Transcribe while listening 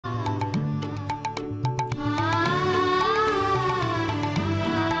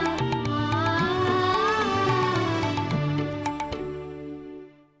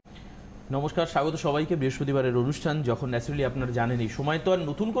নমস্কার, স্বাগত সবাইকে বৃহস্পতিবারের অনুষ্ঠান। যখন ন্যাচারালি আপনারা জানেন এই সময় তো আর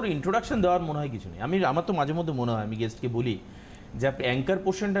নতুন করে ইন্ট্রোডাকশন দেওয়ার মনে হয় কিছু নেই। আমার তো মাঝে মধ্যে মনে হয়, আমি গেস্টকে বলি যে আপনি অ্যাঙ্কার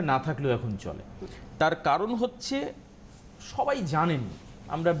পোর্শনটা না থাকলেও এখন চলে। তার কারণ হচ্ছে সবাই জানেন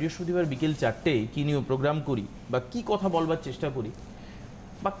আমরা বৃহস্পতিবার বিকেল 4টেয় কী নিয়ে প্রোগ্রাম করি বা কি কথা বলবার চেষ্টা করি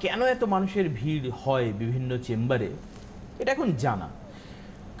বা কেন এত মানুষের ভিড় হয় বিভিন্ন চেম্বারে, এটা এখন জানা।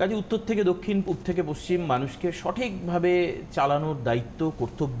 কাজে উত্তর থেকে দক্ষিণ, পূব থেকে পশ্চিম মানুষকে সঠিকভাবে চালানোর দায়িত্ব,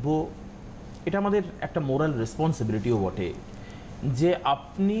 কর্তব্য, এটা আমাদের একটা মোরাল রেসপন্সিবিলিটিও বটে যে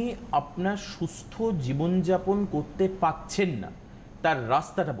আপনি আপনার সুস্থ জীবনযাপন করতে পাচ্ছেন না তার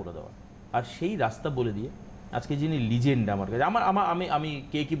রাস্তাটা বলে দেওয়া। আর সেই রাস্তা বলে দিয়ে আজকে যিনি লিজেন্ড আমার কাছে, আমি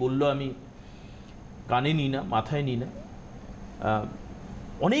কে কি বললো আমি কানে নিই না, মাথায় নিই না।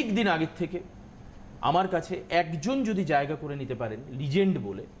 অনেক দিন আগের থেকে আমার কাছে একজন যদি জায়গা করে নিতে পারেন লিজেন্ড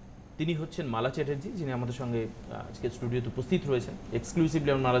বলে, তিনি হচ্ছেন মালা চ্যাটার্জি, যিনি আমাদের সঙ্গে আজকে স্টুডিওতে উপস্থিত রয়েছেন। এক্সক্লুসিভলি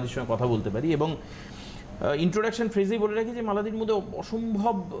আমি মালাদির সঙ্গে কথা বলতে পারি এবং ইন্ট্রোডাকশন ফ্রেজেই বলে রাখি যে মালাদির মধ্যে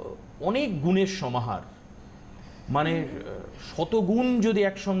অসম্ভব অনেক গুণের সমাহার, মানে শতগুণ যদি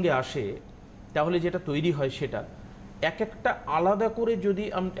একসঙ্গে আসে তাহলে যেটা তৈরি হয় সেটা এক একটা আলাদা করে। যদি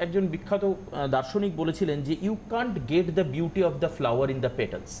একজন বিখ্যাত দার্শনিক বলেছিলেন যে you can't get the beauty of the flower in the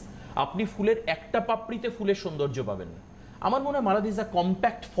petals. আপনি ফুলের একটা পাপড়িতে ফুলের সৌন্দর্য পাবেন না। আমার মনে হয় মালাদি is a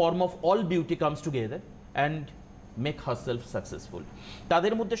compact form of all beauty comes together and make herself successful.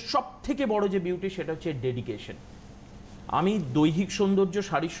 তাদের মধ্যে সব থেকে বড় যে বিউটি সেটা হচ্ছে ডেডিকেশন। আমি দৈহিক সৌন্দর্য,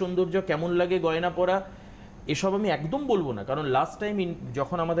 শারীরিক সৌন্দর্য, কেমন লাগে গয়না পরা, এসব আমি একদম বলবো না। কারণ লাস্ট টাইম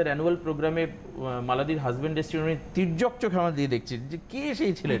যখন আমাদের অ্যানুয়াল প্রোগ্রামে মালাদির হাজব্যান্ড এসেছিল, আমি তির্যক চোখে আমার দিয়ে দেখছি যে কে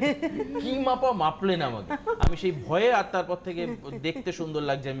সেই ছেলেটা, কি মাপলেন আমাকে। আমি সেই ভয়ে আর তারপর থেকে দেখতে সুন্দর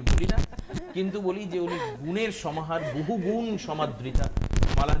লাগছে আমি বলি না, কিন্তু বলি যে উনি গুণের সমাহার, বহু গুণ সমাদৃতা।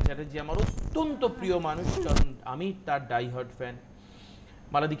 মালা চ্যাটার্জি আমার অত্যন্ত প্রিয় মানুষ, কারণ আমি তার ডাইহার্ড ফ্যান।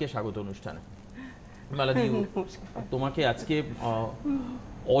 মালাদিকে স্বাগত অনুষ্ঠানে। মালাদি, তোমাকে আজকে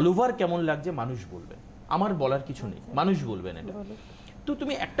অল ওভার কেমন লাগছে মানুষ বলবে, আমার বলার কিছু নেই, মানুষ বলবেন এটা। তো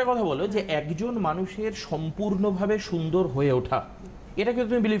তুমি একটা কথা বলো যে একজন মানুষের সম্পূর্ণভাবে সুন্দর হয়ে ওঠা, এটাকে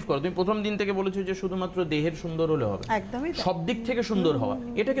তুমি বিলিভ করো? তুমি প্রথম দিন থেকে বলেছো যে শুধুমাত্র দেহের সুন্দর হলে হবে, একদমই সব দিক থেকে সুন্দর হওয়া।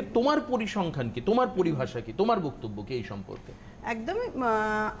 এটাকে তোমার পরিসংখ্যান কি, তোমার পরিভাষা কি, তোমার বক্তব্য কি এই সম্পর্কে? একদমই।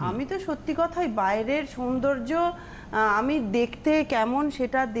 আমি তো সত্যি কথাই বাইরের সৌন্দর্য আমি দেখতে কেমন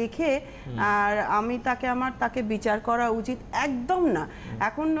সেটা দেখে আর আমি তাকে বিচার করা উচিত একদম না।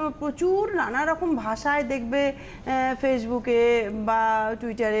 এখন প্রচুর নানা রকম ভাষায় দেখবে ফেসবুকে বা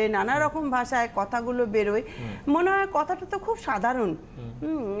টুইটারে নানা রকম ভাষায় কথাগুলো বেরোয়, মনে হয় কথাটা তো খুব সাধারণ,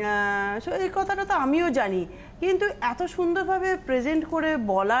 এই কথাটা তো আমিও জানি, কিন্তু এত সুন্দরভাবে প্রেজেন্ট করে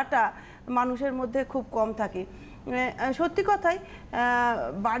বলাটা মানুষের মধ্যে খুব কম থাকে। সত্যি কথাই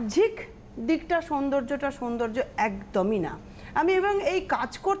বাহ্যিক দিকটা সৌন্দর্য একদমই না। আমি এবং এই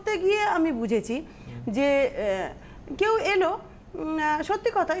কাজ করতে গিয়ে আমি বুঝেছি যে কেউ এলো, সত্যি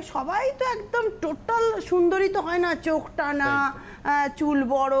কথাই সবাই তো একদম টোটাল সুন্দরী তো হয় না, চোখ টানা, চুল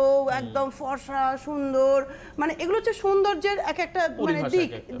বড়, একদম ফর্সা সুন্দর, মানে এগুলো হচ্ছে সৌন্দর্যের এক একটা মানে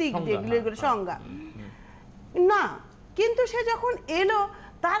দিক এগুলো সংজ্ঞা না। কিন্তু সে যখন এলো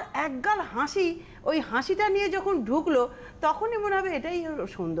তার একগাল হাসি, ওই হাসিটা নিয়ে যখন ঢুকলো তখনই মনে হবে এটাই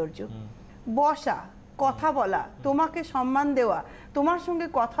সৌন্দর্য। বসা, কথা বলা, তোমাকে সম্মান দেওয়া, তোমার সঙ্গে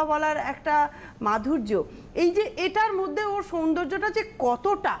কথা বলার একটা মাধুর্য, এই যে এটার মধ্যে ওর সৌন্দর্যটা যে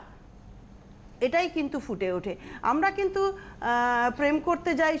কতটা, এটাই কিন্তু ফুটে ওঠে। আমরা কিন্তু প্রেম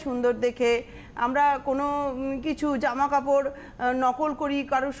করতে যাই সুন্দর দেখে, আমরা কোনো কিছু জামা কাপড় নকল করি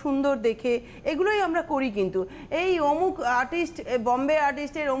কারো সুন্দর দেখে, এগুলোই আমরা করি। কিন্তু এই অমুক আর্টিস্ট, বম্বে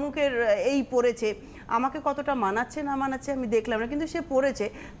আর্টিস্টের অমুকের এই পরেছে, আমাকে কতটা মানাচ্ছে না মানাচ্ছে আমি দেখলাম না, কিন্তু সে পরেছে,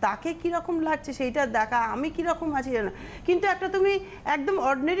 তাকে কীরকম লাগছে সেইটা দেখা, আমি কীরকম আছি জানো। কিন্তু একটা তুমি একদম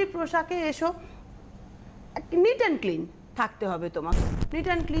অর্ডিনারি পোশাকে এসো, নিট অ্যান্ড ক্লিন থাকতে হবে তোমাকে, নিট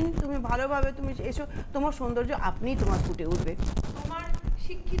অ্যান্ড ক্লিন, তুমি ভালোভাবে তুমি এসো, তোমার সৌন্দর্য আপনিই তোমার ফুটে উঠবে। তোমার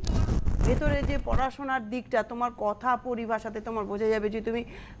শিক্ষিত ভেতরে যে পড়াশোনার দিকটা, তোমার কথা পরিভাষাতে তোমার বোঝা যাবে যে তুমি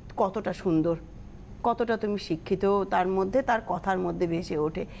কতটা সুন্দর, কতটা তুমি শিক্ষিত, তার মধ্যে তার কথার মধ্যে ভেসে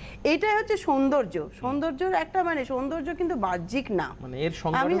ওঠে। এটাই হচ্ছে সৌন্দর্য। সৌন্দর্যের একটা মানে সৌন্দর্য কিন্তু বাহ্যিক না, মানে এর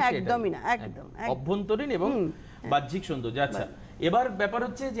সংজ্ঞা আমি একদমই না, একদম অভ্যন্তরীণ এবং বাহ্যিক সৌন্দর্য। আচ্ছা, এবার ব্যাপার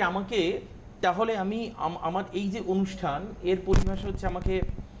হচ্ছে যে আমাকে তাহলে আমার এই যে অনুষ্ঠান, এর পরিভাষা হচ্ছে আমাকে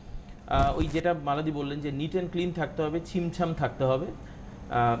ওই যেটা মালাদি বললেন যে নিট অ্যান্ড ক্লিন থাকতে হবে, ছিমছাম থাকতে হবে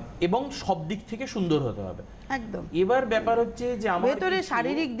এবং সব দিক থেকে সুন্দর হতে হবে। একদম। এবার ব্যাপার হচ্ছে যে আমার ভেতরে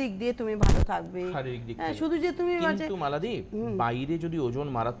শারীরিক দিক দিয়ে তুমি ভালো থাকবে, শারীরিক দিক শুধু যে তুমি কিন্তু মালাদি বাইরে যদি ওজন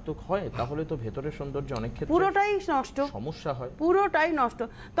মারাত্মক হয় তাহলে তো ভেতরের সৌন্দর্য অনেক ক্ষেত্রে পুরোটাই নষ্ট, সমস্যা হয়, পুরোটাই নষ্ট।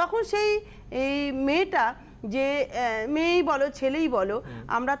 তখন সেই এই মেয়েটা, যে মেয়েই বলো ছেলেই বলো,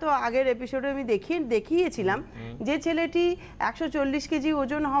 আমরা তো আগের এপিসোডে আমি দেখিয়েছিলাম যে ছেলেটি 140 কেজি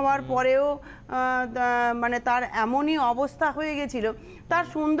ওজন হওয়ার পরেও মানে তার এমনই অবস্থা হয়ে গেছিল, তার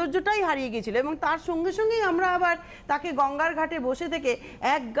সৌন্দর্যটাই হারিয়ে গেছিল, এবং তার সঙ্গে সঙ্গেই আমরা আবার তাকে গঙ্গার ঘাটে বসে থেকে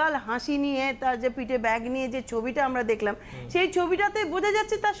একগাল হাসি নিয়ে তার যে পিঠে ব্যাগ নিয়ে যে ছবিটা আমরা দেখলাম, সেই ছবিটাতে বোঝা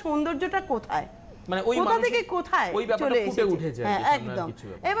যাচ্ছে তার সৌন্দর্যটা কোথায়, মানে ওই কোথা থেকে কোথায় চলে এসেছে। একদম।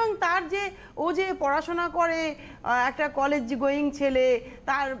 এবং তার যে ও যে পড়াশোনা করে, একটা কলেজ গোয়িং ছেলে,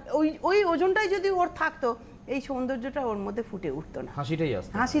 তার ওই ওজনটাই যদি ওর থাকতো, এই সৌন্দর্যটা ওর মধ্যে ফুটে উঠতো না,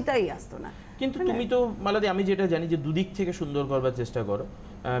 হাসিটাই আসতো না। কিন্তু তুমি তো মালাদি, আমি যেটা জানি যে দুদিক থেকে সুন্দর করবার চেষ্টা করো,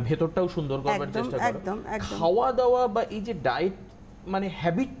 ভেতরটাও সুন্দর করবার চেষ্টা করো, খাওয়া দাওয়া বা এই যে ডায়েট, মানে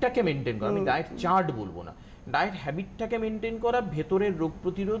হ্যাবিটটাকে মেনটেন করা, আমি ডায়েট চার্ট বলবো না, ডায়েট হ্যাবিটটাকে মেনটেন করা ভেতরের রোগ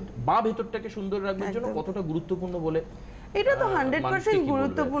প্রতিরোধ বা ভেতরটাকে সুন্দর রাখবার জন্য কতটা গুরুত্বপূর্ণ বলে? এটা তো 100%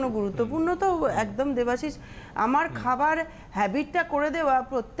 গুরুত্বপূর্ণ তো একদম দেবাশিস। আমার খাবার হ্যাবিটটা করে দেওয়া,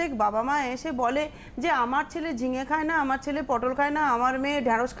 প্রত্যেক বাবা মা এসে বলে যে আমার ছেলে ঝিঙে খায় না, আমার ছেলে পটল খায় না, আমার মেয়ে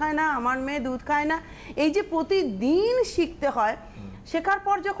ঢ্যাঁড়স খায় না, আমার মেয়ে দুধ খায় না, এই যে প্রতিদিন শিখতে হয়, শেখার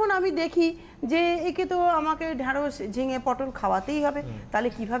পর যখন আমি দেখি যে একে তো আমাকে ঢ্যাঁড়স ঝিঙে পটল খাওয়াতেই হবে, তাহলে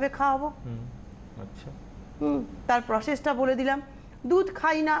কিভাবে খাওয়াবো? আচ্ছা, তার প্রসেসটা বলে দিলাম। দুধ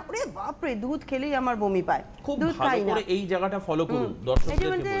খাই না, ওরে বাপরে, দুধ খেলেই আমার বমি পায়, দুধ খাই না। এই জায়গাটা ফলো করুন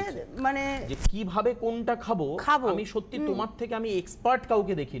দর্শকদেরকে, মানে যে কিভাবে কোনটা খাবো, আমি সত্যি তোমার থেকে আমি এক্সপার্ট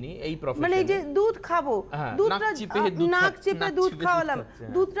কাউকে দেখিনি এই প্রফেশনে, মানে যে দুধ খাবো, দুধটা নাক চেপে দুধ খাওয়ালাম,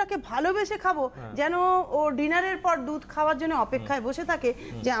 দুধটাকে ভালোবেসে খাবো, যেন ও ডিনারের পর দুধ খাওয়ার জন্য অপেক্ষায় বসে থাকে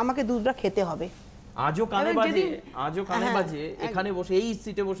যে আমাকে দুধটা খেতে হবে। আজও কানে বাজে, এখানে বসে এই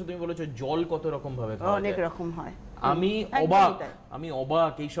সিটে বসে তুমি বলেছো জল কত রকম ভাবে খাওয়া যায়, অনেক রকম হয়। আমি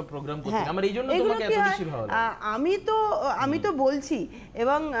অবাক এইসব প্রোগ্রাম করতে, আমার এই জন্য তোমাকে এত বেশি ভালো লাগে। আমি তো বলছি,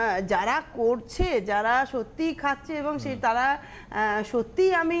 এবং যারা করছে, যারা সত্যি খাচ্ছে, এবং সেই তারা সত্যি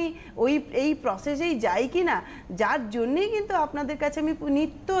আমি এই প্রসেসেই যাই কিনা, যার জন্যই কিন্তু আপনাদের কাছে আমি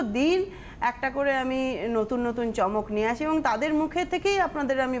নিত্য দিন একটা করে আমি নতুন নতুন চমক নিয়ে আসি, এবং তাদের মুখে থেকেই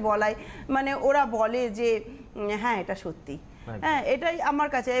আপনাদের আমি বলাই, মানে ওরা বলে যে হ্যাঁ এটা সত্যি, হ্যাঁ এটাই আমার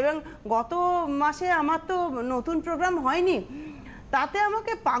কাছে। এবং গত মাসে আমার তো নতুন প্রোগ্রাম হয়নি, তাতে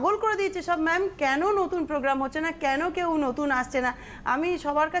আমাকে পাগল করে দিয়েছে সব, ম্যাম কেন নতুন প্রোগ্রাম হচ্ছে না, কেন কেউ নতুন আসছে না। আমি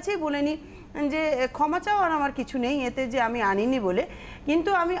সবার কাছেই বলে নিই যে ক্ষমা চাওয়ার আমার কিছু নেই এতে যে আমি আনিনি বলে, কিন্তু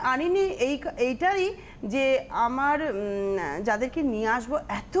আমি আনিনি এইটাই যে আমার যাদেরকে নিয়ে আসবো,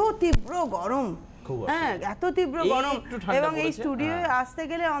 এত তীব্র গরম, হ্যাঁ এত তীব্র গরম, এবং এই স্টুডিওয়ে আসতে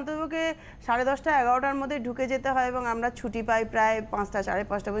গেলে অন্ততপক্ষে 10:30 11টার মধ্যে ঢুকে যেতে হয়, এবং আমরা ছুটি পাই প্রায় 5টা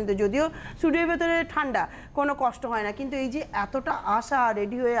 5:30 পর্যন্ত। যদিও স্টুডিওর ভেতরে ঠান্ডা, কোনো কষ্ট হয় না, কিন্তু এই যে এতটা আসা,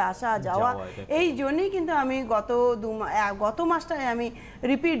 রেডি হয়ে আসা যাওয়া, এই জন্যই কিন্তু আমি গত মাসটায় আমি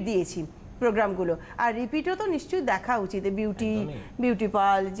রিপিট দিয়েছি প্রোগ্রামগুলো। আর রিপিটও তো নিশ্চয়ই দেখা উচিত, বিউটি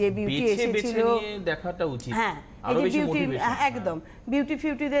পার্ল যে বিউটি এসেছিল দেখাটা উচিত। হ্যাঁ, একদম বিউটি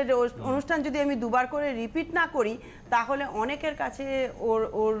ফিউটিদের অনুষ্ঠান যদি আমি দুবার করে রিপিট না করি, তাহলে অনেকের কাছে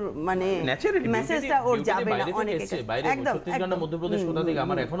ওর মানে মেসেজটা ওর যাবে না, অনেকের কাছে। একদম মধ্যপ্রদেশ কোথা থেকে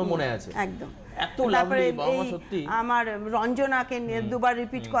আমার এখনো মনে আছে, একদম। এত লাভলি বাবা, সত্যি। আমার রঞ্জনাকে দুবার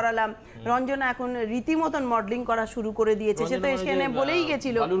রিপিট করালাম, রঞ্জনা এখন রীতিমতন মডেলিং করা শুরু করে দিয়েছে। সে তো এখানে বলেই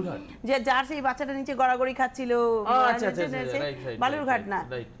গেছিল যে যার সেই বাচ্চাটা নিচে গড়াগড়ি খাচ্ছিল, বালুরঘাট না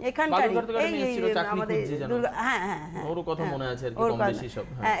এখানকারই, আমাদের ওর কথা মনে আছে আর কি, কম বেশি সব।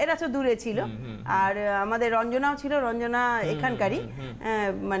 হ্যাঁ, এরা তো দূরে ছিল, আর আমাদের রঞ্জনাও ছিল, রঞ্জনা এখানকারই,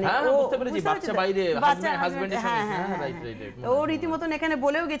 মানে ও বুঝতে পেরেছি, বাচ্চা বাইরে হাজবেন্ডের সঙ্গে, হ্যাঁ রাইট রাইট, ও রীতিমতন এখানে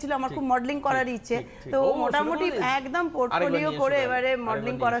বলেও গেছিল আমার খুব মডেলিং করার ইচ্ছে, তো ও মোটামুটি একদম পোর্টফোলিও করে এবারে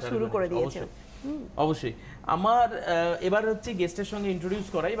মডেলিং করা শুরু করে দিয়েছে। অবশ্যই আমার এবার হচ্ছে গেস্টের সঙ্গে ইন্ট্রোডিউস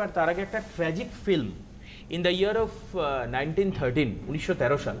করাই, বাট তার আগে একটা tragic film in the year of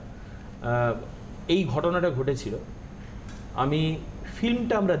 1913 সাল, এই ঘটনাটা ঘটেছিল। আমি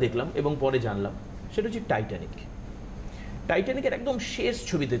ফিল্মটা আমরা দেখলাম এবং পরে জানলাম সেটা হচ্ছে টাইটানিকের একদম শেষ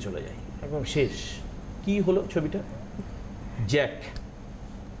ছবিতে চলে যায়, একদম শেষ। কি হলো ছবিটা? জ্যাক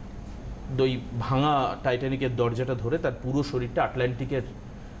ওই ভাঙা টাইটানিকের দরজাটা ধরে তার পুরো শরীরটা আটলান্টিকের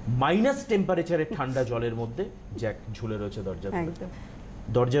মাইনাস টেম্পারেচারের ঠান্ডা জলের মধ্যে জ্যাক ঝুলে রয়েছে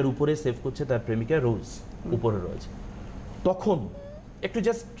দরজার উপরে সেভ করছে তার প্রেমিকা রোজ, উপরে রয়েছে। তখন একটু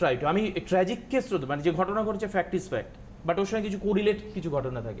জাস্ট ট্রাই টু, আমি ট্র্যাজিককে শ্রদ্ধা, মানে যে ঘটনা ঘটেছে ফ্যাক্ট ইজ ফ্যাক্ট, বাট ওর সঙ্গে কিছু কোরিলেট কিছু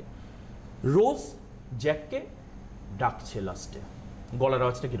ঘটনা থাকে। রোজ জ্যাককে ডাকছে লাস্টে, গলার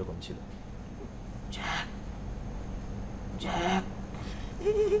আওয়াজটা কিরকম ছিল? Jack Jack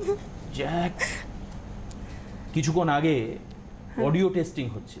Jack. কিছুক্ষণ আগে অডিও টেস্টিং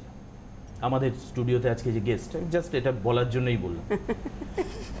হচ্ছিল আমাদের স্টুডিওতে, আজকে যে গেস্ট, জাস্ট এটা বলার জন্যই বললাম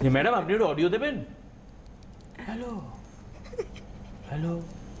যে ম্যাডাম আপনি একটু অডিও দেবেন। Hello hello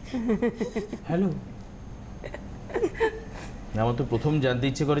hello. আমার তো প্রথম জানতে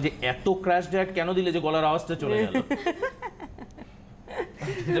ইচ্ছে করে যে এত ক্র্যাশ ডায়েট কেন দিলে যে গলার আওয়াজটা চলে গেল।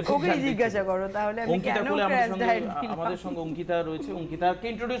 ওকে জিজ্ঞাসা করো তাহলে আমি কেন ক্র্যাশ ডায়েট দিলাম। আমাদের সঙ্গে অঙ্কিতা রয়েছে, অঙ্কিতাকে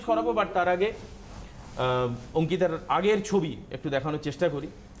ইন্ট্রোডিউস করাবো, বাট তার আগে অঙ্কিতার আগের ছবি একটু দেখানোর চেষ্টা করি,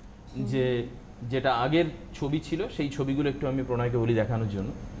 যে যেটা আগের ছবি ছিল সেই ছবিগুলো একটু আমি প্রণয়কে বলি দেখানোর জন্য।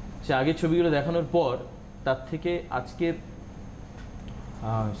 সে আগের ছবিগুলো দেখানোর পর তার থেকে আজকের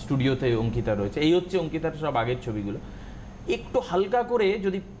স্টুডিওতে অঙ্কিতা রয়েছে। এই হচ্ছে অঙ্কিতার সব আগের ছবিগুলো। একটু হালকা করে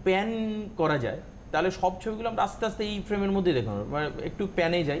যদি প্যান করা যায় তাহলে সব ছবিগুলো আমরা আস্তে আস্তে এই ফ্রেমের মধ্যে দেখানো, মানে একটু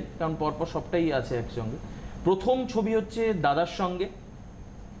প্যানে যাই কারণ পরপর সবটাই আছে একসঙ্গে। প্রথম ছবি হচ্ছে দাদার সঙ্গে,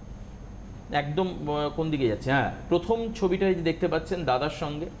 একদম কোন দিকে যাচ্ছে, হ্যাঁ প্রথম ছবিটা যে দেখতে পাচ্ছেন দাদার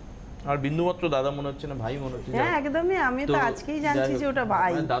সঙ্গে, আর বিন্দুমাত্র দাদা মনে হচ্ছে না, ভাই মনে হচ্ছে। হ্যাঁ একদমই, আমি তো আজকেই জানছি যে ওটা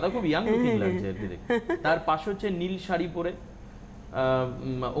ভাই। দাদা খুব ইয়াং লুকিং লাগছে আর কি দেখতে। তার পাশে হচ্ছে নীল শাড়ি পরে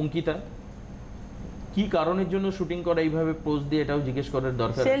অঙ্কিতা। কি কারণের জন্য শুটিং করা এইভাবে পোজ দিয়ে এটাও জিজ্ঞেস করার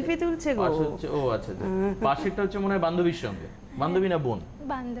দরকার। সেলফি তুলছে গো। পাশে হচ্ছে, ও আচ্ছা, পাশেরটা হচ্ছে মনে হয় বান্ধবীর সঙ্গে, বান্ধবী না বোন,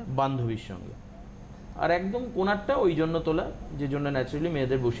 বান্ধবীর সঙ্গে। আর একদম কোনারটা ওই জন্য তোলা যে জন্য ন্যাচারালি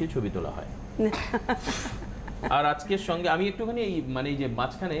মেয়েদের বসিয়ে ছবি তোলা হয়। আর আজকের সঙ্গে আমি একটুখানি এই মানে এই যে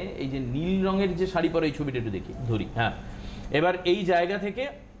মাঝখানে এই যে নীল রঙের যে শাড়ি পরে এই ছবিটা একটু দেখি ধরি। হ্যাঁ, এবার এই জায়গা থেকে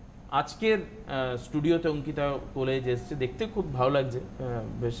আজকের স্টুডিওতে অঙ্কিতা কোলে যে এসছে, দেখতে খুব ভালো লাগছে,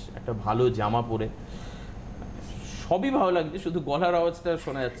 বেশ একটা ভালো জামা পরে, সবই ভালো লাগছে, শুধু গলার আওয়াজটা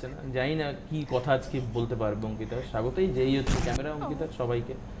শোনা যাচ্ছে না। জানি না কি কথা আজকে বলতে পারবে অঙ্কিতা। স্বাগতই, যেই হচ্ছে ক্যামেরা অঙ্কিতার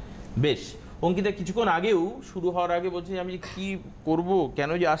সবাইকে। বেশ, অঙ্কিতা কিছুক্ষণ আগেও শুরু হওয়ার আগে বলছে আমি কি করব,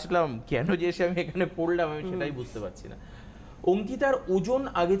 কেন যে আসলাম, কেন যে এসে আমি এখানে পড়লাম, আমি সেটাই বুঝতে পারছি না। অঙ্কিতার ওজন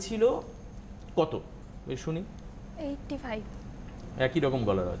আগে ছিল কত শুনি? 85। একই রকম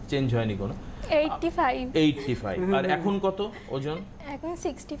গলার আওয়াজ, চেঞ্জ হয়নি কোনো? 85। আর এখন কত ওজন? এখন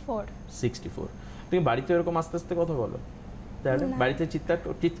 64। তুমি বাড়িতে এরকম আস্তে আস্তে কথা বলো? বাড়িতে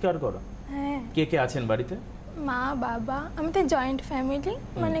চিৎকার করো? হ্যাঁ। কে কে আছেন বাড়িতে? মা, বাবা, আমাদের জয়েন্ট ফ্যামিলি,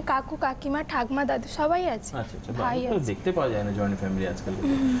 মানে কাকু, কাকিমা, ঠাকমা, দাদু সবাই আছে। আচ্ছা আচ্ছা, ভাই আছে। দেখতে পাওয়া যায় না জয়েন্ট ফ্যামিলি আজকাল।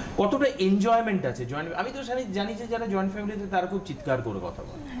 কতটা এনজয়মেন্ট আছে জয়েন্ট? আমি তো জানি যে যারা জয়েন্ট ফ্যামিলিতে তারা খুব চিৎকার করে কথা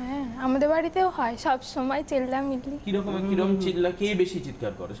বলে। হ্যাঁ, আমাদের বাড়িতেও হয় সব সময় চিল্লামিল্লি। কিরকম চিল্লা, কে বেশি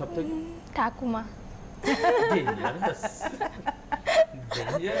চিৎকার করে সবথেকে? ঠাকুমা।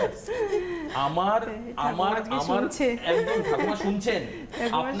 আমার একদম ঠাকুমা শুনছেন।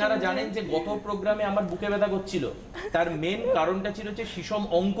 আপনারা জানেন যে গত প্রোগ্রামে আমার বুকে ব্যথা করছিল, তার মেন কারণটা ছিল যে শিশম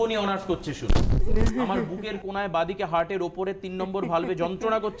অঙ্ক নিয়ে অনার্স করছে শুনে। আমার বুকের কোনায় বাদিকে হার্টের ওপরে 3 নম্বর ভালভে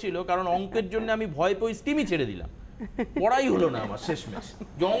যন্ত্রণা করছিল, কারণ অঙ্কের জন্য আমি ভয় পেয়ে স্টিমই ছেড়ে দিলাম। পড়াই হলো না আমার শেষমেশ,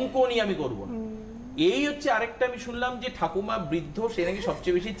 যে অঙ্ক নিয়ে আমি করবো না। এই হচ্ছে আরেকটা আমি শুনলাম যে ঠাকুমা বৃদ্ধ, সে নাকি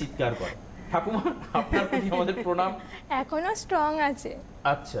সবচেয়ে বেশি চিৎকার করে। ঠাকুমা আপনার প্রতি আমাদের প্রণাম। এখনো স্ট্রং আছে।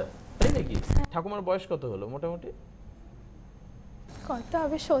 আচ্ছা, তাই নাকি? ঠাকুমার বয়স কত হলো মোটামুটি? কত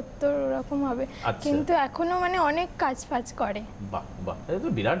হবে, 70 ওরকম হবে, কিন্তু এখনো মানে অনেক কাজ ফাজ করে। বাহ বাহ, এটা তো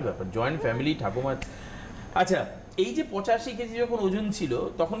বিরাট ব্যাপার, জয়েন্ট ফ্যামিলি, ঠাকুমা। আচ্ছা, এই যে 85 কেজি যখন ওজন ছিল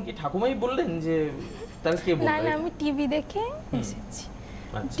তখন কি ঠাকুমাই বললেন যে, তার কে বললেন? না, আমি টিভি দেখে এসেছি।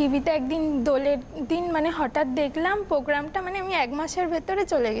 টিভিতে একদিন দোলের দিন মানে হঠাৎ দেখলাম প্রোগ্রামটা, মানে আমি 1 মাসের ভেতরে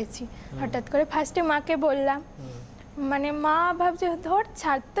চলে গেছি হঠাৎ করে। ফার্স্টে মাকে বললাম, মানে মা ভাবছে ধর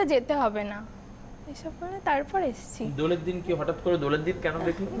ছাড় তো, যেতে হবে না এসব করে, তারপর এসেছি। দোলের দিন কি হঠাৎ করে? দোলের দিন কেন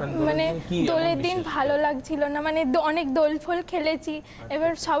দেখলেন? মানে দোলের দিন ভালো লাগছিল না, মানে অনেক দোল ফোল খেলেছি,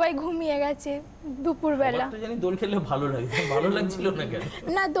 এবার সবাই ঘুমিয়ে গেছে দুপুরবেলা। তো জানি দোল খেলে ভালো লাগে, ভালো লাগছিল না কেন?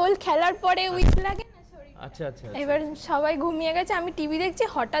 না, দোল খেলার পরে উইক লাগে না শরীরে। আচ্ছা আচ্ছা। এবার সবাই ঘুমিয়ে গেছে, আমি টিভি দেখছি,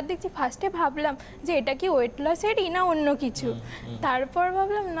 হঠাৎ দেখছি, ফার্স্টে ভাবলাম যে এটা কি ওয়েট লসেরই না অন্য কিছু, তারপর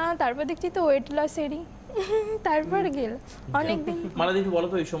ভাবলাম না, তারপর দেখছি তো ওয়েট লসেরই। তারপর গেল অনেকদিন। মালা দিদি বলো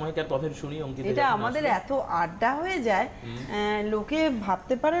তো, এই সময়কার কথা শুনি অঙ্কিতা। এটা আমাদের এত আড্ডা হয়ে যায়, লোকে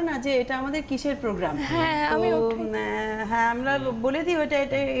ভাবতে পারে না যে এটা আমাদের কিসের প্রোগ্রাম। হ্যাঁ, হ্যাঁ, আমরা বলে দিই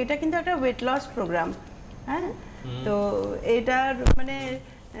এটা কিন্তু একটা ওয়েট লস প্রোগ্রাম। হ্যাঁ, তো এটার মানে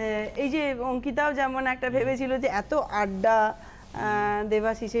এই যে অঙ্কিতাও যেমন একটা ভেবেছিল যে এত আড্ডা,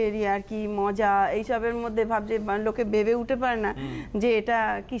 দেবাশিসের আর কি মজা, এইসবের মধ্যে ভাবছে লোকে ভেবে উঠতে পারে না যে এটা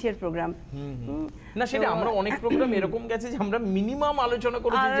কিসের প্রোগ্রাম। না, সেটা আমরা অনেক প্রোগ্রাম এরকম গেছে যে আমরা মিনিমাম আলোচনা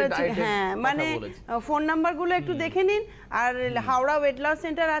করেছি যে ডায়েটের। হ্যাঁ, মানে ফোন নাম্বারগুলো একটু দেখে নিন, আর হাওড়া ওয়েট লস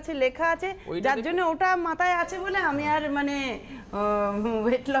সেন্টার আছে লেখা আছে, যার জন্য ওটা মাথায় আছে বলে আমি আর মানে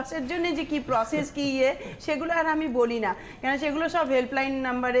ওয়েট লসের জন্য যে কি প্রসেস কি সেগুলো আর আমি বলি না, কেন সেগুলো সব হেল্পলাইন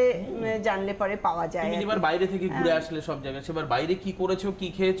নাম্বারে জানলে পরে পাওয়া যায়। তুমি এবার বাইরে থেকে ঘুরে আসলে সব জায়গায়, সেবার বাইরে কি করেছো কি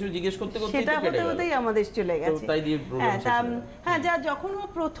খেয়েছো জিজ্ঞেস করতে করতে সেটা হতে হতেই আমাদের চলে গেছে। হ্যাঁ, যা যখন ও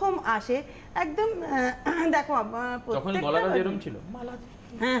প্রথম আসে একদম দেখো তখন গলাটা যেরকম ছিল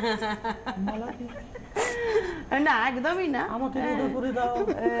না, একদমই না, আমাকে অর্ডার করে দাও,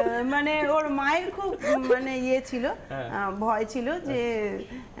 মানে ওর মায়ের খুব মানে ছিল, ভয় ছিল যে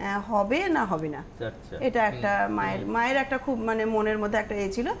হবে না হবে না, এটা একটা মায়ের একটা খুব মানে মনের মধ্যে একটা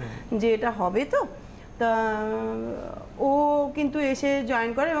ছিল যে এটা হবে তো। তা ও কিন্তু এসে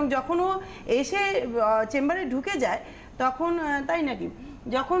জয়েন করে, এবং যখন ও এসে চেম্বারে ঢুকে যায় তখন, তাই নাকি,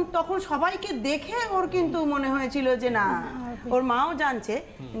 তখন সবাইকে দেখে ওর কিন্তু মনে হয়েছিল যে না, ওর মাও জানছে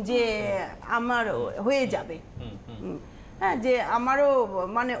যে আমার হয়ে যাবে, হ্যাঁ, যে আমারও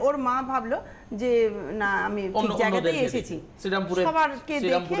মানে ওর মা ভাবলো যে না আমি ঠিক জায়গাতেই এসেছি, সবারকে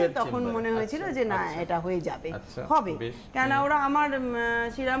দেখে তখন মনে হয়েছিল যে না এটা হয়ে যাবে, হবে, কেন ওরা আমার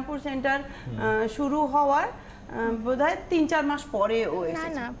শ্রীরামপুর সেন্টার শুরু হওয়ার বোধহয় 3-4 মাস পরে ও এসেছে,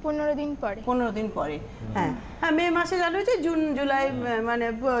 না 15 দিন পরে, হ্যাঁ, মে মাসে চালু হয়েছে, জুন জুলাই মানে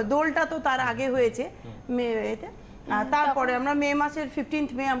দোলটা তো তার আগে হয়েছে মেতে, তারপরে আমরা মে মাসের 15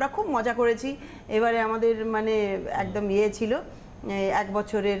 মে আমরা খুব মজা করেছি। এবারে আমাদের মানে একদম ছিল 1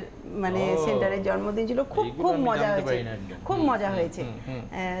 বছরের মানে সেন্টারের জন্মদিন ছিল, খুব খুব মজা হয়েছে, খুব মজা হয়েছে।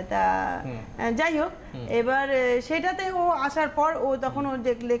 তা যাই হোক, এবার সেটাতে ও আসার পর ও তখন ও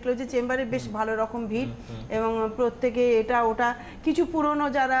দেখলো যে চেম্বারে বেশ ভালো রকম ভিড়, এবং প্রত্যেকে এটা ওটা, কিছু পুরনো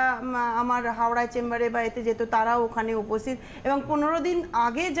যারা আমার হাওড়া চেম্বারে বা এতে যেত তারাও ওখানে উপস্থিত, এবং 15 দিন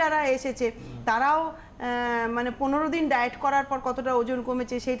আগে যারা এসেছে তারাও মানে 15 দিন ডায়েট করার পর কতটা ওজন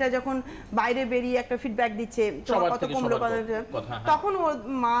কমেছে সেটা যখন বাইরে বেরিয়ে একটা ফিডব্যাক দিচ্ছে কত কমলো, তখন ও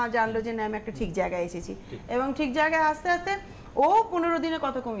মা জানলো যে না আমি একটা ঠিক জায়গায় এসেছি, এবং ঠিক জায়গায় আস্তে আস্তে ও 15 দিনে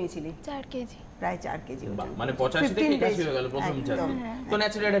কত কমিয়েছিলি? 4 কেজি, প্রায় 4 কেজি, মানে 85 থেকে 81 হয়ে গেল প্রথম 4 দিন। তো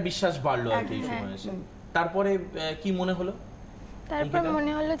ন্যাচারালি একটা বিশ্বাস বাড়লো আর কি এই সময় এসে। তারপরে কি মনে হলো? তারপর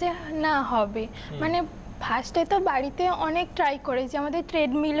মনে হলো যে না হবে, মানে ফার্স্টে তো বাড়িতে অনেক ট্রাই করেছি, আমাদের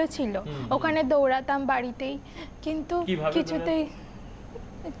ট্রেডমিলও ছিল, ওখানে দৌড়াতাম বাড়িতেই, কিন্তু কিছুতেই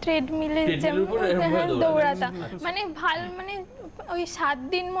ট্রেডমিলে দৌড়াতাম, মানে ভালো, মানে ওই 7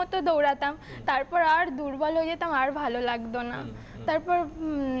 দিন মতো দৌড়াতাম, তারপর আর দুর্বল হয়ে যেতাম, আর ভালো লাগতো না। তারপর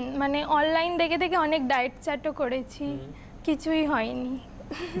মানে অনলাইন দেখে দেখে অনেক ডায়েট চার্টও করেছি, কিছুই হয়নি।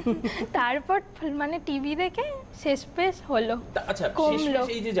 তারপর মানে টিভি দেখে শেষ পেশ হলো। আচ্ছা, কমলো।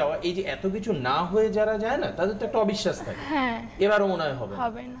 এই যে যাওয়া, এই যে এত কিছু না হয়ে যারা যায় না, তাদের তো একটা অবিশ্বাস থাকে, হ্যাঁ, এবারও মনে হয়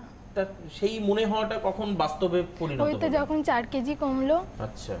হবে না। তা সেই মনে হওয়াটা কখন বাস্তবে পরিণত হলো? ওই তো যখন 4 কেজি কমলো।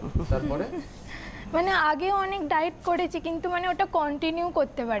 আচ্ছা, তারপরে মানে আগে অনেক ডায়েট করেছি, কিন্তু মানে ওটা কন্টিনিউ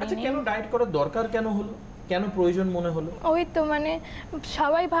করতে পারিনি। আচ্ছা, কেন ডায়েট করার দরকার কেন হলো, কেন প্রয়োজন মনে হলো? ওই তো মানে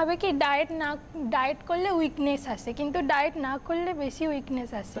সবাই ভাবে কি ডায়েট করলে উইকনেস আসে, কিন্তু ডায়েট না করলে বেশি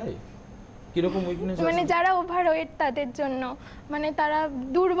উইকনেস আসে। তাই? কিরকম উইকনেস? মানে যারা ওভারওয়েট তাদের জন্য, মানে তারা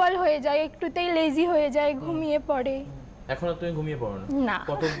দুর্বল হয়ে যায়, একটুতেই লেজি হয়ে যায়, ঘুমিয়ে পড়ে। এখনো তুমি ঘুমিয়ে পড়ো না? না।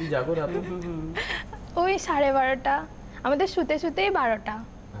 কত অবধি জাগো রাতে? ওই 12:30, আমাদের শুতে শুতেই 12টা।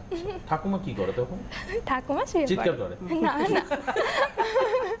 ঠাকুমা কি করে তখন? ঠাকুমা শুয়ে চিৎকার করে? না না,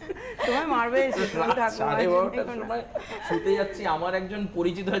 তোমায় মারবে এসে ঠাকুমা। 12:30টার সময় শুতে যাচ্ছি, আমার একজন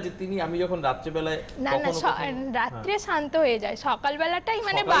পরিচিত আছে, তিনি, আমি যখন রাত্রেবেলায়, না না, রাত্রে শান্ত হয়ে যায়, সকালবেলাটাই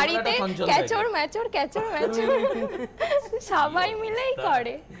মানে বাড়িতে ক্যাচর ম্যাচর সবাই মিলেই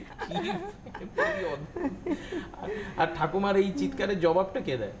করে। আর ঠাকুমার এই চিৎকারের জবাবটা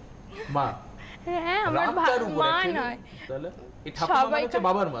কে দেয়? মা? হ্যাঁ, আমার মা নয়, তাহলে এই ঠাকুমা হচ্ছে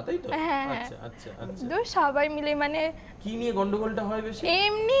বাবার মা, তাই তো? আচ্ছা আচ্ছা আচ্ছা, তো সবাই মিলে, মানে কি নিয়ে গন্ডগোলটা হয় বেশি?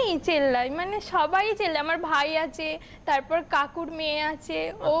 এমনি চেল্লাই, মানে সবাই চেল্লায়, আমার ভাই আছে, তারপর কাকুর মেয়ে আছে,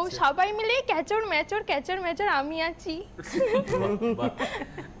 ও সবাই মিলে ক্যাচর ম্যাচর, আমি আছি।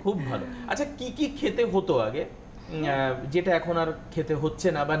 খুব ভালো। আচ্ছা, কি কি খেতে হতো আগে যেটা এখন আর খেতে হচ্ছে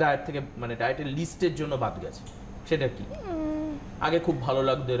না, বা ডায়েট থেকে মানে ডায়েটের লিস্টের জন্য বাদ গেছে, সেটা কি? আগে খুব ভালো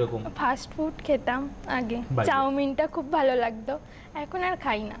লাগতো এরকম? ফাস্ট ফুড খেতাম আগে, চাউমিনটা খুব ভালো লাগতো, এখন আর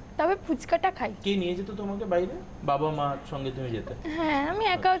খাই না, তবে ফুচকাটা খাই। কে নিয়ে যেত তোমাকে বাইরে? বাবা মার সঙ্গে তুমি যেতে? হ্যাঁ, আমি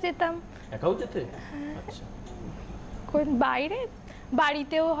একাও যেতাম। একাও যেতে? আচ্ছা। বাইরে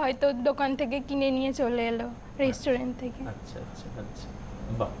বাড়িতেও হয়তো দোকান থেকে কিনে নিয়ে চলে এলো, রেস্টুরেন্ট থেকে। আচ্ছা আচ্ছা আচ্ছা,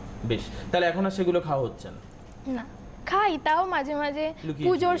 বাহ, বেশ। তাহলে এখন আর সেগুলো খাওয়া হচ্ছে না? না, খাই, তাও মাঝে মাঝে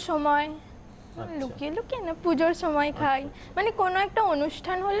পুজোর সময়, লুকিয়ে না, পুজোর সময় খাই, মানে কোনো একটা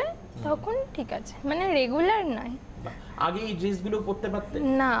অনুষ্ঠান হলে তখন ঠিক আছে, মানে রেগুলার নয়। আগে এই ড্রেসগুলো পরতে পারতে?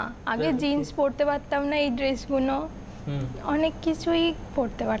 না, আগে জিন্স পরতে পারতাম না, এই ড্রেসগুলো অনেক কিছুই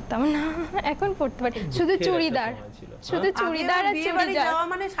পড়তে পারতাম না, এখন পড়তে পারি। শুধু চুড়িদার, শুধু চুড়িদার আর বিয়ে বাড়ি চুড়িদার। যাওয়া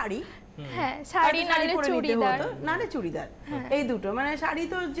মানে শাড়ি, হ্যাঁ শাড়ি নালে চুড়িদার, নালে চুড়িদার, এই দুটো। মানে শাড়ি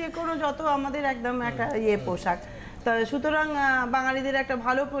তো যে কোনো যত আমাদের একদম একটা পোশাক, তা সুতরাং বাঙালিদের একটা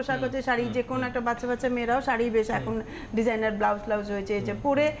ভালো পোশাক হচ্ছে শাড়ি। যে কোনো একটা বাচ্চা বাচ্চা মেয়েরাও শাড়ি বেশ এখন ডিজাইনার ব্লাউজ হয়েছে যে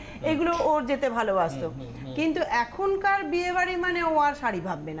পরে, এগুলো ওর যেতে ভালোবাসতো। কিন্তু এখনকার বিয়ে বাড়ি মানে ও আর শাড়ি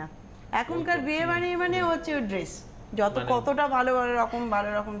ভাববে না, এখনকার বিয়ে বাড়ি মানে হচ্ছে ড্রেস, যত কতটা ভালো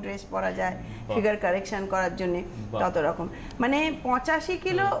রকম ড্রেস পরা যায় ফিগার কারেকশন করার জন্য তত রকম। মানে 85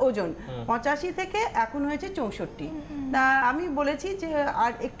 কিলো ওজন, 85 থেকে এখন হয়েছে 64। তা আমি বলেছি যে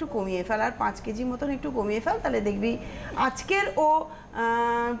আর একটু কমিয়ে ফেল, আর 5 কেজি মতন একটু কমিয়ে ফেল, তাহলে দেখবি আজকের ও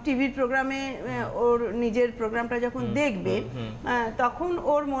টিভির প্রোগ্রামে ওর নিজের প্রোগ্রামটা যখন দেখবে তখন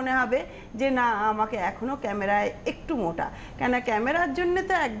ওর মনে হবে যে না আমাকে এখনো ক্যামেরায় একটু মোটা, কেন ক্যামেরার জন্য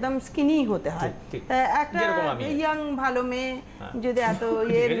তো একদম স্কিনি হতে হয়। তা একটা ইয়াং ভালো মেয়ে যদি এত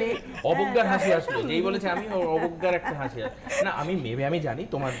মেয়ে, অবজ্ঞার হাসি আসলো যেই বলেছে আমি অবজ্ঞার একটা হাসি না। আমি জানি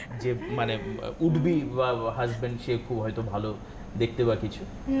তোমার যে মানে উডবি বা হাজবেন্ড সে খুব হয়তো ভালো দেখতে বা কিছু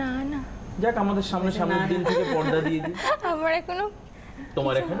না না, যাক আমাদের সামনের দিন থেকে পর্দা দিয়ে দিই। আমার এখনো,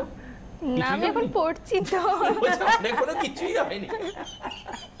 তোমার এখনো না আমি এখন পড়ছি তো, এখনো কিছুই হয়নি।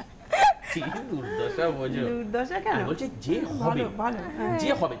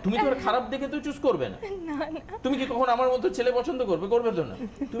 তুমি তো খারাপ দেখে তো চুজ করবে না, তুমি কি কখন আমার মতো ছেলে পছন্দ করবে তো না।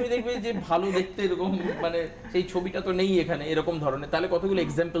 তুমি দেখবে যে ভালো দেখতে এরকম মানে সেই ছবিটা তো নেই এখানে এরকম ধরনের, তাহলে কতগুলো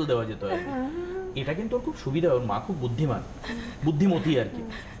এক্সাম্পল দেওয়া যেত আর কি। এটা কিন্তু ওর খুব সুবিধা, ওর মা খুব বুদ্ধিমতী আর কি।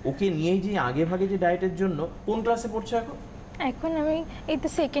 ওকে নিয়ে যে আগে ভাগে যে ডায়েটের জন্য, কোন ক্লাসে পড়ছে এখন? এখন আমি এই তো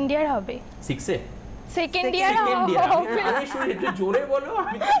সেকেন্ড ইয়ার হবে। 6-এ? সেকেন্ড ইয়ার আমি শুনি একটু জোরে বলো।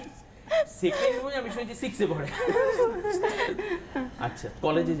 আমি সেকেন্ড বই আমি শুনেছি 6-এ পড়ে। আচ্ছা,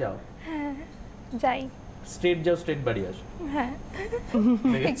 কলেজে যাও? হ্যাঁ যাই। স্ট্রেট যাও, স্ট্রেট বাড়ি আসো? হ্যাঁ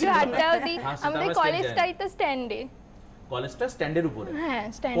একটু আড্ডাও দিই। আমাদের কলেজটাই তো স্ট্যান্ডে। কলেজটা স্ট্যান্ডের উপরে? হ্যাঁ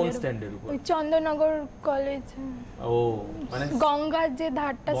কোন স্ট্যান্ডের উপরে? ওই চন্দননগর কলেজ। ও মানে গঙ্গার যে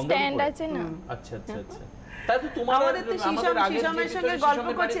ধারটা স্ট্যান্ড আছে না। আচ্ছা আচ্ছা আচ্ছা। তাহলে তোমার আমাদের তো শিশমের সঙ্গে গল্প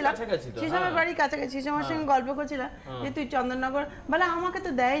করছিলাম, শিশমের বাড়ি কাছাকাছি, শিশমের সঙ্গে গল্প করছিলাম যে তুই চন্দননগর, বলে আমাকে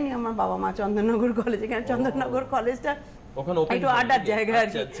তো দেয়নি আমার বাবা মা চন্দননগর কলেজে, কেন চন্দননগর কলেজটা একটু আড্ডার জায়গা আর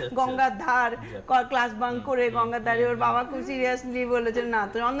কি, গঙ্গার ধার, ক্লাস বাঙ্ক করে গঙ্গার ধারে। ওর বাবা খুব সিরিয়াসলি বলেছে না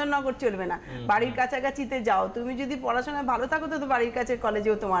চন্দননগর চলবে না, বাড়ির কাছাকাছিতে যাও, তুমি যদি পড়াশোনায় ভালো থাকো তো বাড়ির কাছে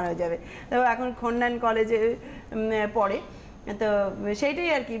কলেজেও তোমার হয়ে যাবে। তো এখন খন্ডান কলেজে পড়ে, তো সেইটাই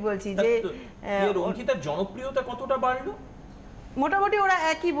আর কি বলছি যে অঙ্কিতার জনপ্রিয়তা কতটা বাড়লো? মোটামুটি ওরা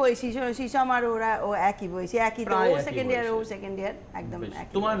একই বয়সী, শিশম আর ও একই বয়সী, একই তো, ও সেকেন্ড ইয়ার একদম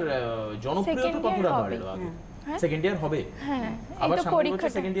একই। তোমার জনপ্রিয়তা কতটা বাড়লো আগে? সেকেন্ড ইয়ার হবে? হ্যাঁ আবার সামনে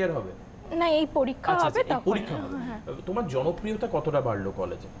বছর সেকেন্ড ইয়ার হবে? না এই পরীক্ষা হবে তখন। পরীক্ষা হবে। তোমার জনপ্রিয়তা কতটা বাড়লো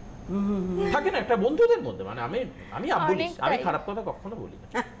কলেজে? থাকে না একটা বন্ধুদের মধ্যে, মানে আমি আমি খারাপ কথা কখনো বলি না।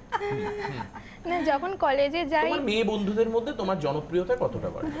 না যখন কলেজে যাই, তোমার মেয়ে বন্ধুদের মধ্যে তোমার জনপ্রিয়তা কতটা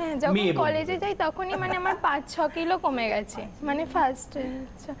বাড়ে? হ্যাঁ যখন কলেজে যাই তখনই মানে আমার 5-6 কিলো কমে গেছে, মানে ফার্স্ট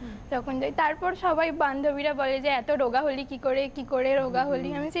যখন যাই। তারপর সবাই বান্ধবীরা বলে যে এত রোগা হলি কি করে রোগা হলি।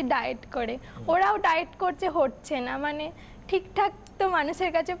 আমি যে ডায়েট করে, ওরাও ডায়েট করছে, হচ্ছে না, মানে ঠিকঠাক তো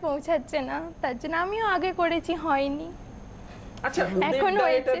মানুষের কাছে পৌঁছাচ্ছে না, তার জন্য আমিও আগে করেছি, হয়নি। আচ্ছা এখন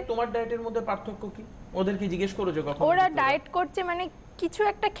হয়েছে। তোমার ডায়েটের মধ্যে পার্থক্য কি? ওদেরকে জিজ্ঞেস করেছো কখনো? ওরা ডায়েট করছে মানে কিছু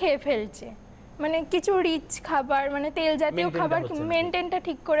একটা খেয়ে ফেলছে, মানে কিছু রিচ খাবার, মানে তেল জাতীয় খাবার মেনটেনটা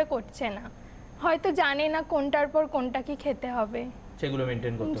ঠিক করে করছে না, হয়তো জানে না কোনটার পর কোনটা কি খেতে হবে, সেগুলো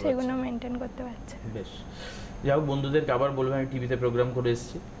মেনটেন করতে পারছে। বেশ, যাও বন্ধুদেরকে আবার বলবো আমি টিভিতে প্রোগ্রাম করে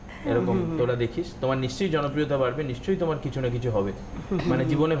এসেছি, এরকম তোরা দেখিস, তোমার নিশ্চয়ই জনপ্রিয়তা বাড়বে, নিশ্চয়ই তোমার কিছু না কিছু হবে, মানে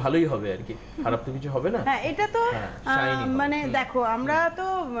জীবনে ভালোই হবে আর কি, খারাপ তো কিছু হবে না। হ্যাঁ এটা তো মানে দেখো আমরা তো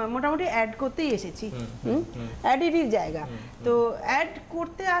মোটামুটি অ্যাড করতেই এসেছি, অ্যাডেরই জায়গা, তো অ্যাড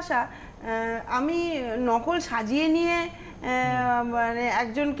করতে আসা, আমি নকল সাজিয়ে নিয়ে মানে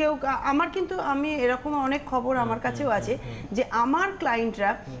একজনকেও, আমার কিন্তু আমি এরকম অনেক খবর আমার কাছেও আছে যে আমার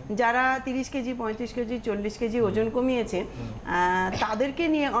ক্লায়েন্টরা যারা 30 কেজি 35 কেজি 40 কেজি ওজন কমিয়েছে, তাদেরকে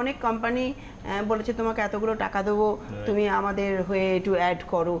নিয়ে অনেক কোম্পানি বলেছে তোমাকে এতগুলো টাকা দেবো, তুমি আমাদের হয়ে একটু অ্যাড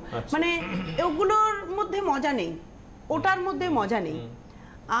করো, মানে ওগুলোর মধ্যে মজা নেই, ওটার মধ্যে মজা নেই।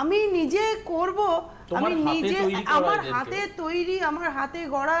 আমি নিজে করব, আমি নিজে আমার এদেরকে। হাতে তৈরি, আমার হাতে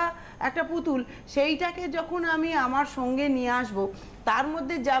গড়া একটা পুতুল, সেইটাকে যখন আমি আমার সঙ্গে নিয়ে আসব, তার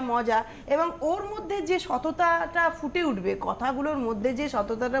মধ্যে যা মজা এবং ওর মধ্যে যে সততাটা ফুটে উঠবে, কথাগুলোর মধ্যে যে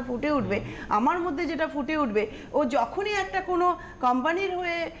সততাটা ফুটে উঠবে, আমার মধ্যে যেটা ফুটে উঠবে, ও যখনই একটা কোনো কোম্পানির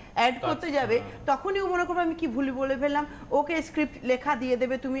হয়ে অ্যাড করতে যাবে, তখনই ও মনে করবে আমি কি ভুল বলে ফেললাম, ওকে স্ক্রিপ্ট লেখা দিয়ে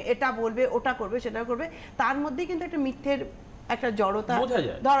দেবে, তুমি এটা বলবে, ওটা করবে, সেটা করবে, তার মধ্যেই কিন্তু একটা মিথ্যের একটা জড়তা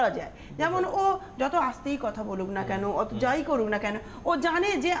ধরা যায়। যেমন ও যত আস্তেই কথা বলুক না কেন, অত যাই করুক না কেন, ও জানে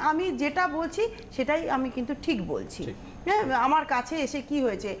যে আমি যেটা বলছি সেটাই আমি কিন্তু ঠিক বলছি। হ্যাঁ, আমার কাছে এসে কি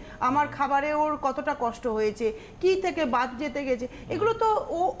হয়েছে, আমার খাবারে ওর কতটা কষ্ট হয়েছে, কি থেকে বাদ যেতে গেছে, এগুলো তো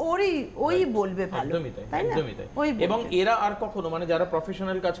ওই বলবে ভালো, তাই না? এবং এরা আর কখনো, মানে যারা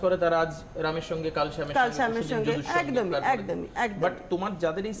প্রফেশনাল কাজ করে তারা আজ রামের সঙ্গে কাল শ্যামের সঙ্গে, একদমই। বাট তোমার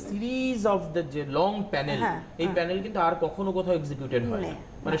যাদের এই সিরিজ অফ দ্য যে লং প্যানেল, এই প্যানেল কিন্তু আর কখনো কোথাও এক্সিকিউটেড হয় না,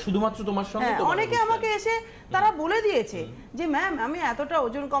 মানে শুধুমাত্র তোমার সঙ্গে। অনেকে আমাকে এসে তারা বলে দিয়েছে যে ম্যাম আমি এতটা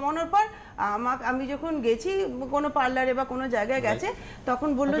ওজন কমানোর পর আমি যখন গেছি কোনো পার্লারে বা কোনো জায়গায় গেছে, তখন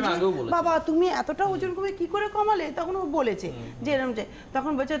বললো যে বাবা তুমি এতটা ওজন কমে কি করে কমালে, তখন ও বলেছে যে এরকম, যে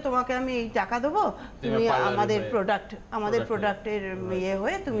তখন বলছে তোমাকে আমি এই টাকা দেবো, তুমি আমাদের প্রোডাক্টের ইয়ে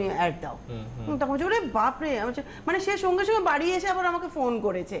হয়ে তুমি অ্যাড দাও। তখন বলছে ওরে বাপরে, মানে সে সঙ্গে সঙ্গে বাড়ি এসে আবার আমাকে ফোন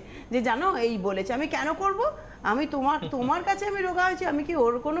করেছে যে জানো এই বলেছে। আমি কেন করব, আমি তোমার কাছে আমি রোগা হয়েছি, আমি কি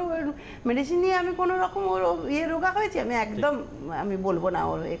ওর কোনো মেডিসিন নিয়ে আমি কোনো রকম ওর ইয়ে রোগা হয়েছি, আমি বলবো না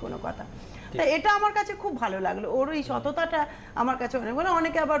ওর এই কোনো কথা। তা এটা আমার কাছে খুব ভালো লাগলো, ওর এই সততাটা আমার কাছে অনেক ভালো।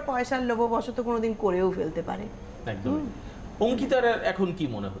 অনেকে আবার পয়সার লোভবশত কোনোদিন করেও ফেলতে পারে। একদম। অঙ্কিতার এখন কি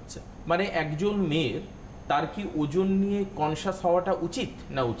মনে হচ্ছে, মানে একজন মেয়ের তার কি ওজন নিয়ে কনসাস হওয়াটা উচিত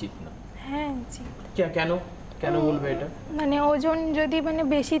না উচিত না? হ্যাঁ উচিত। কেন বলবে এটা? মানে ওজন যদি মানে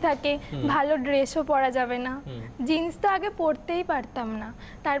বেশি থাকে, ভালো ড্রেসও পরা যাবে না, জিন্স তো আগে পরতেই পারতাম না,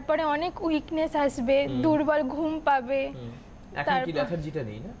 তারপরে অনেক উইকনেস আসবে, দুর্বল ঘুম পাবে, এখন কি লেথার্জিটা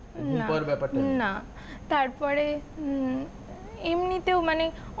নেই না, ঘুম পাওয়ার ব্যাপারটা না, তারপরে এমনিতেও মানে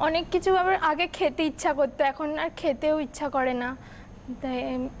অনেক কিছু আবার আগে খেতে ইচ্ছা করতো, এখন আর খেতেও ইচ্ছা করে না, তাই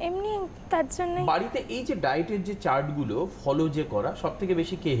এমনি তার জন্য। বাড়িতে এই যে ডায়েটের যে চার্টগুলো ফলো যে করা, সবথেকে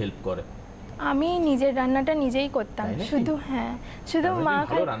বেশি কে হেল্প করে? আমি নিজের রান্নাটা নিজেই করতাম শুধু। হ্যাঁ, শুধু মা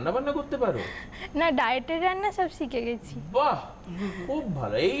ভালো রান্না বান্না করতে পারো? না, ডায়েটের রান্না সব শিখে গেছি। বাহ, খুব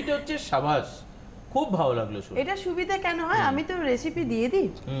ভালো, এইটা হচ্ছে সাবাস, খুব ভালো লাগলো শুনে। এটা সুবিধা কেন হয়, আমি তো রেসিপি দিয়ে দিই,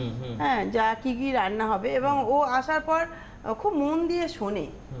 হ্যাঁ, যা কি কি রান্না হবে, এবং ও আসার পর খুব মন দিয়ে শোনে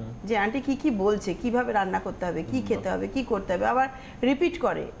যে আন্টি কি কি বলছে, কিভাবে রান্না করতে হবে, কি খেতে হবে, কি করতে হবে, আবার রিপিট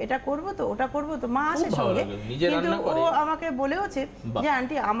করে, এটা করব তো ওটা করব তো, মা আসে সঙ্গে, কিন্তু ও আমাকে বলেওছে যে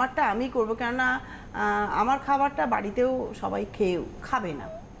আন্টি আমারটা আমি করবো, কেননা আমার খাবারটা বাড়িতেও সবাই খাবে না,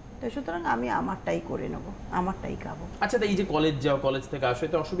 তো সুতরাং আমি আমারটাই করে নেব, আমারটাই খাবো। আচ্ছা, এই যে কলেজ যাও, কলেজ থেকে আসো,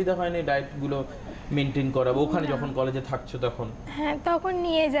 তো অসুবিধা হয় না ডায়েট গুলো মেনটেন করা? ওখানে যখন কলেজে থাকছো তখন? হ্যাঁ, তখন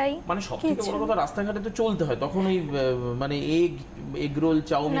নিয়ে যাই। মানে সবথেকে বড় কথা, রাস্তাঘাটে তো চলতে হয়, তখন ওই মানে এগ রোল,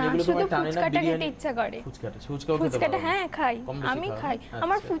 চাউমিন, এগুলো তোমার টানে না? বিরিয়ানি ইচ্ছা করে। ফুচকাটা হ্যাঁ খাই, আমি খাই।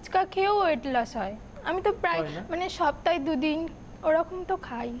 আমার ফুচকা খেয়েও ওয়েট লস হয়, আমি তো প্রায় মানে সপ্তাহে 2 দিন ওরকম তো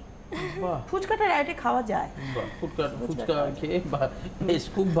খাই। ফুচকাটা রাইটে খাওয়া যায়, ফুচকা খেয়ে বেশ,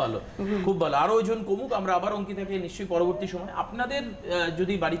 খুব ভালো, খুব ভালো। আরো ওজন কমুক, আমরা আবার অঙ্কিতাকে নিশ্চয়ই পরবর্তী সময়, আপনাদের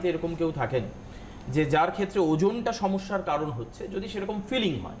যদি বাড়িতে এরকম কেউ থাকেন যে যার ক্ষেত্রে ওজনটা সমস্যার কারণ হচ্ছে, যদি সেরকম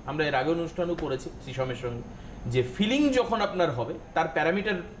ফিলিং হয়, আমরা এর আগে অনুষ্ঠানও করেছি শ্রীসমের সঙ্গে, যে ফিলিং যখন আপনার হবে তার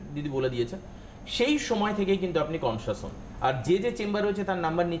প্যারামিটার দিদি বলে দিয়েছেন, সেই সময় থেকেই কিন্তু আপনি কনসাস হন। আর যে চেম্বার রয়েছে তার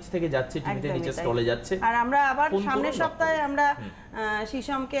নাম্বার নিচ থেকে যাচ্ছে, টিভিতে নিচে স্ক্রলে যাচ্ছে। আর আমরা আবার সামনের সপ্তাহে আমরা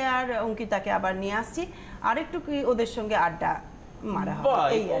শ্রীসমকে আর অঙ্কিতাকে আবার নিয়ে আসছি, আর একটু ওদের সঙ্গে আড্ডা মারা হবে,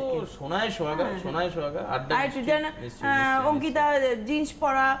 এই আর কি। সোনায় সোহাগা আড্ডা। অঙ্কিতা জিন্স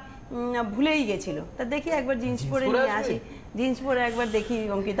পরা ভুলেই গেছিল, তা দেখি একবার জিন্স পরে নিয়ে আসি, জিন্স পরে একবার দেখি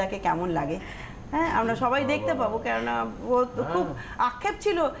অঙ্কিতাকে কেমন লাগে। হ্যাঁ, আমরা সবাই দেখতে পাবো, কেননা ও খুব আক্ষেপ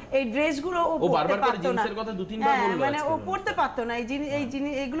ছিল এই ড্রেসগুলো ও পরতে পারতো না, মানে ও পরতে পারতো না, এই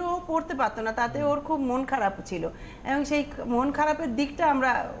জিনিস এগুলো ও পরতে পারতো না, তাতে ওর খুব মন খারাপ ছিল, এবং সেই মন খারাপের দিকটা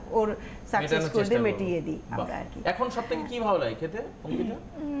আমরা ওর সাকসেস করে মিটিয়ে দিই আমরা আর কি। এখন সবথেকে কি ভালো লাগে খেতে অঙ্কিতা?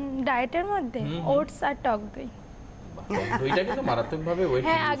 ডায়েটের মধ্যে ওটস আর টক দই। দইটা কিন্তু মারাত্মকভাবে ওয়েট।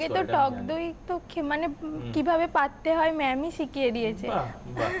 হ্যাঁ, আগে তো টক দই তো মানে কিভাবে পাততে হয় ম্যামই শিখিয়ে দিয়েছে।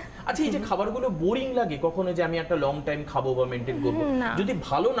 আচ্ছা, এই যে খাবারগুলো বোরিং লাগে কখনো, যে আমি একটা লং টাইম খাবো বা মেইনটেইন করব, যদি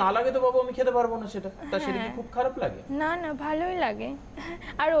ভালো না লাগে তো বাবু আমি খেতে পারবো না সেটা, তা সেটা কি খুব খারাপ লাগে? না, ভালোই লাগে,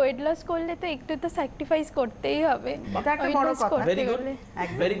 আর ওয়েট লস করলে তো একটু তো স্যাক্রিফাইস করতেই হবে, এটা একটা বড় কথা।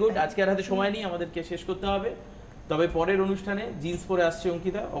 Very good. আজকে আর হাতে সময় নেই, আমাদেরকে শেষ করতে হবে, তবে পরের অনুষ্ঠানে জিন্স পরে আসছে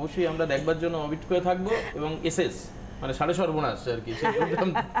অঙ্কিতা, অবশ্যই আমরা দেখবার জন্য অবিট করে থাকবো, এবং এসএস মানে সাড়ে সর্বনাশ আর কি, সেই প্রোগ্রাম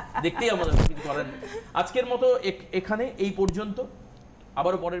দেখতেই আমাদের কিছু করার নেই। আজকের মতো এখানে এই পর্যন্ত।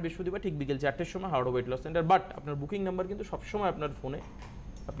 আবারও পরের বৃহস্পতিবার ঠিক বিকেল 4টের সময় Howrah weight loss centre. But আপনার বুকিং নাম্বার কিন্তু সবসময় আপনার ফোনে,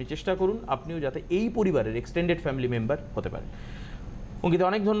 আপনি চেষ্টা করুন আপনিও যাতে এই পরিবারের এক্সটেন্ডেড ফ্যামিলি মেম্বার হতে পারেন। অঙ্কিতা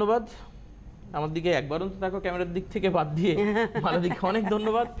অনেক ধন্যবাদ, আমার দিকে একবারও তো দেখো ক্যামেরার দিক থেকে বাদ দিয়ে, মালাদিকে অনেক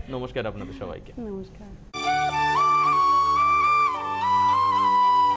ধন্যবাদ, নমস্কার আপনাদের সবাইকে। নমস্কার।